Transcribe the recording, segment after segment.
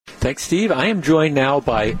Thanks, Steve. I am joined now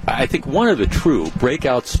by, I think, one of the true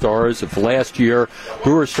breakout stars of last year,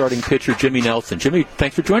 Brewers starting pitcher Jimmy Nelson. Jimmy,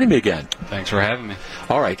 thanks for joining me again. Thanks for having me.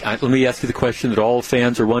 All right, let me ask you the question that all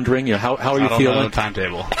fans are wondering. How are you feeling? I don't know the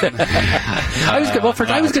timetable. I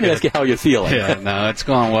was going to ask you how you're feeling. Yeah, no, it's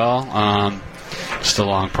going well. Just a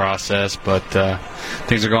long process, but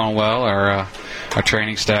things are going well. Our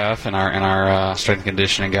training staff and our strength and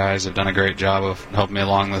conditioning guys have done a great job of helping me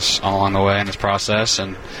along the way in this process,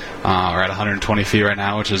 and we're at 120 feet right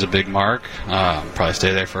now, which is a big mark. Probably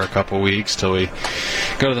stay there for a couple weeks till we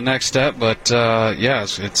go to the next step, but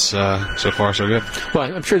it's so far so good.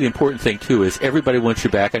 Well, I'm sure the important thing too is everybody wants you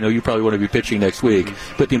back. I know you probably want to be pitching next week,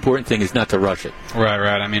 but the important thing is not to rush it.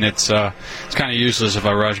 Right. I mean, it's kind of useless if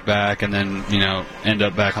I rush back and then end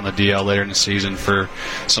up back on the DL later in the season for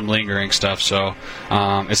some lingering stuff. So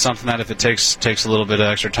it's something that if it takes a little bit of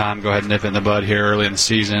extra time, go ahead and nip it in the bud here early in the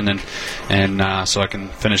season, and so I can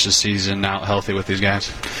finish the season out healthy with these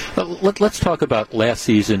guys. Let's talk about last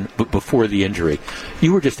season before the injury.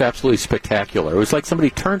 You were just absolutely spectacular. It was like somebody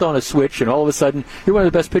turned on a switch, and all of a sudden, you're one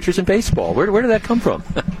of the best pitchers in baseball. Where did that come from?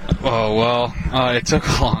 Oh, well, it took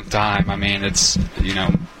a long time. I mean, it's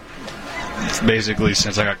basically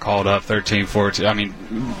since I got called up 13, 14. I mean,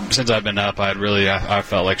 since I've been up, I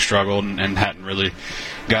felt like struggled and hadn't really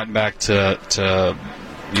gotten back to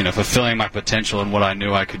fulfilling my potential and what I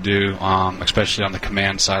knew I could do, especially on the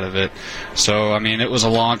command side of it. So, I mean, it was a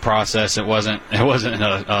long process. It wasn't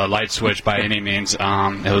a light switch by any means.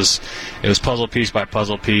 It was puzzle piece by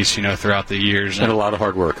puzzle piece, throughout the years. And a lot of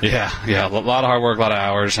hard work. Yeah, a lot of hard work, a lot of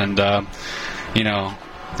hours, and,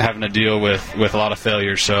 having to deal with a lot of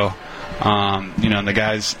failures. So, and the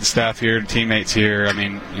guys, the staff here, the teammates here, I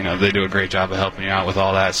mean, they do a great job of helping you out with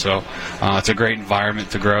all that. So it's a great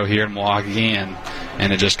environment to grow here in Milwaukee, and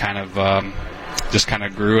it just kind of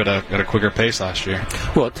grew at a quicker pace last year.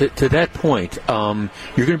 Well, to that point,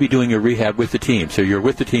 you're going to be doing your rehab with the team. So you're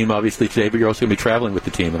with the team obviously today, but you're also going to be traveling with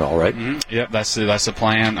the team and all, right? Mm-hmm. Yep, that's the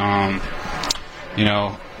plan.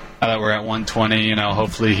 Now that we're at 120,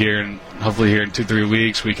 hopefully here in 2-3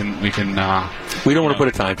 weeks we can. We don't want to put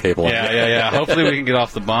a timetable on it. Yeah. Hopefully we can get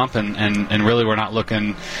off the bump, and really we're not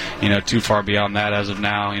looking, too far beyond that as of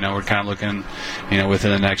now. We're kind of looking,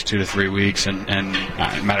 within the next 2 to 3 weeks. And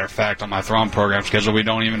matter of fact, on my throwing program schedule, we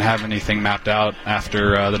don't even have anything mapped out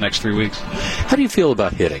after the next 3 weeks. How do you feel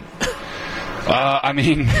about hitting? I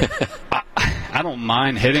mean, I don't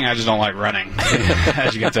mind hitting. I just don't like running,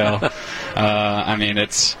 as you can tell. I mean,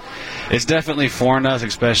 it's definitely foreign to us,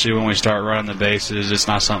 especially when we start running the bases. It's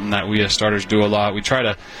not something that we as starters do a lot. We try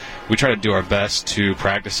to do our best to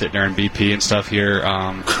practice it during BP and stuff here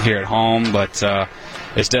at home, but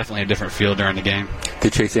it's definitely a different feel during the game.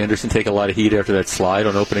 Did Chase Anderson take a lot of heat after that slide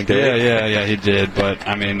on opening day? Yeah, he did. But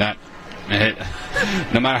I mean no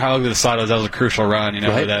matter how ugly the slide was, that was a crucial run.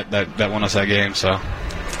 Right. that won us that game. So,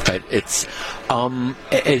 right.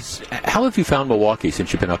 How have you found Milwaukee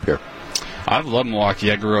since you've been up here? I've loved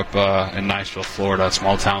Milwaukee. I grew up in Niceville, Florida, a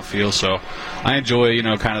small town feel, so I enjoy,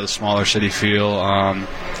 kind of the smaller city feel.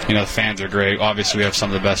 The fans are great. Obviously, we have some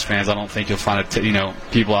of the best fans. I don't think you'll find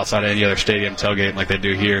people outside of any other stadium tailgating like they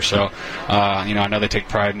do here. So, I know they take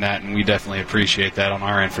pride in that, and we definitely appreciate that on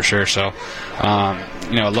our end for sure. So, I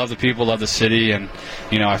love the people, love the city, and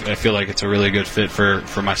I feel like it's a really good fit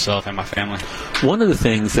for myself and my family. One of the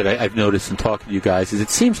things that I've noticed in talking to you guys is it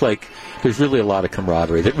seems like there's really a lot of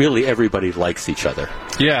camaraderie, that really everybody likes each other.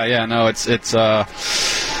 Yeah, no, it's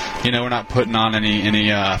we're not putting on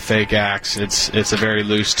any fake acts. It's a very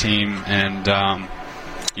loose team, and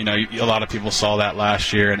a lot of people saw that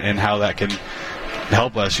last year and how that can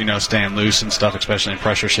help us, staying loose and stuff, especially in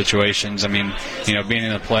pressure situations. I mean, being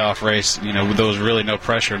in the playoff race, there was really no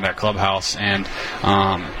pressure in that clubhouse, and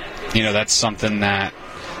that's something that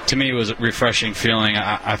to me was a refreshing feeling.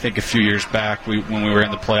 I think a few years back when we were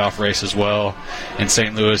in the playoff race as well, and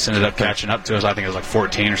St. Louis ended up catching up to us. I think it was like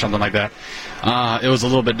 14 or something like that. It was a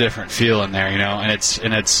little bit different feel in there, and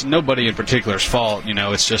it's nobody in particular's fault.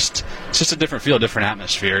 It's just a different feel, different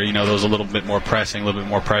atmosphere. There was a little bit more pressing, a little bit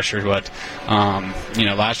more pressure, but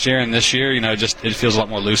last year and this year, it feels a lot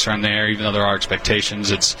more looser in there. Even though there are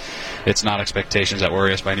expectations, it's not expectations that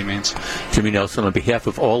worry us by any means. Jimmy Nelson, on behalf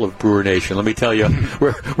of all of Brewer Nation, let me tell you,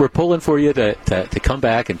 we're pulling for you to come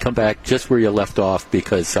back just where you left off,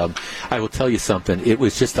 because I will tell you something. It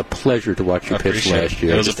was just a pleasure to watch you pitch last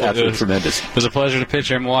year. It was absolutely tremendous. It was a pleasure to pitch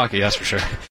here in Milwaukee, that's for sure.